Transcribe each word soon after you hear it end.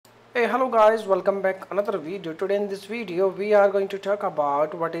Hey, hello guys, welcome back another video. Today in this video we are going to talk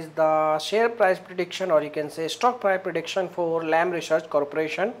about what is the share price prediction, or you can say stock price prediction for Lam Research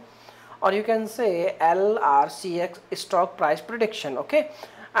Corporation, or you can say Lrcx stock price prediction. Okay,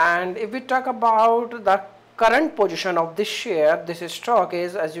 and if we talk about the current position of this share, this stock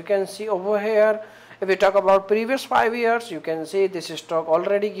is, as you can see over here. If we talk about previous 5 years, you can see this stock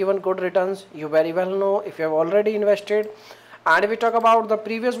already given good returns. You very well know if you have already invested. And if we talk about the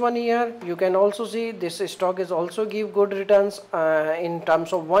previous 1 year, you can also see this stock is also give good returns in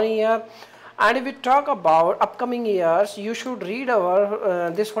terms of 1 year. And if we talk about upcoming years, you should read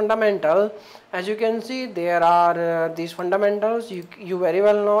our this fundamental. As you can see, there are these fundamentals. You very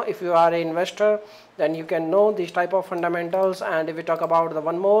well know if you are an investor, then you can know these type of fundamentals. And if we talk about the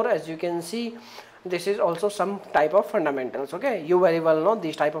one more, as you can see, this is also some type of fundamentals. Okay, you very well know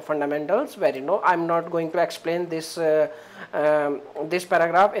these type of fundamentals. I'm not going to explain this this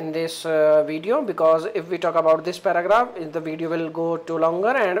paragraph in this video, because if we talk about this paragraph, the video will go too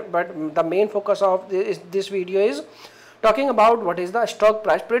longer. But the main focus of this video is talking about what is the stock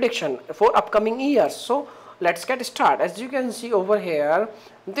price prediction for upcoming years. So let's get started. As you can see over here,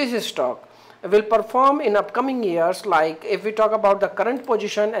 this is stock will perform in upcoming years. Like if we talk about the current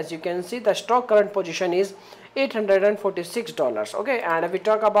position, as you can see, the stock current position is $846. Okay, and if we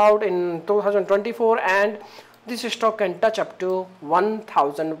talk about in 2024, and this stock can touch up to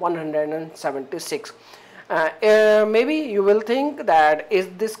 1176. Maybe you will think that is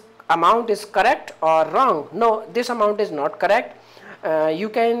this amount is correct or wrong. No, this amount is not correct. You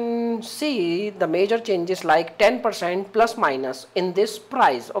can see the major changes like 10% plus minus in this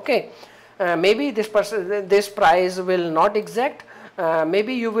price. Okay, maybe this price will not exact.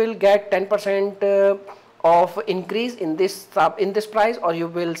 Maybe you will get 10% of increase in this price, or you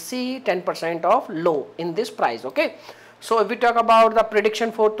will see 10% of low in this price. Okay, so if we talk about the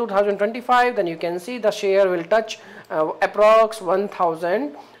prediction for 2025, then you can see the share will touch approx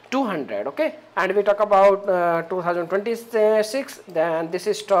 1200. Okay, and if we talk about 2026, then this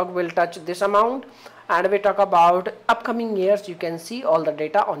stock will touch this amount. And if we talk about upcoming years, you can see all the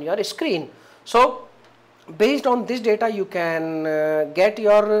data on your screen. So based on this data, you can get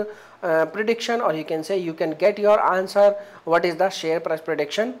your prediction, or you can say you can get your answer what is the share price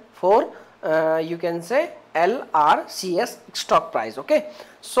prediction for you can say Lrcx stock price. Okay,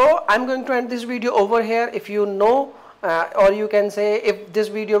 so I'm going to end this video over here. If you know or you can say if this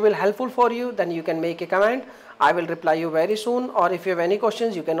video will helpful for you, then you can make a comment. I will reply you very soon. Or if you have any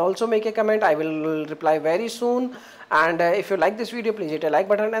questions, you can also make a comment. I will reply very soon. And if you like this video, please hit a like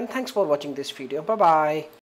button, and thanks for watching this video. Bye bye.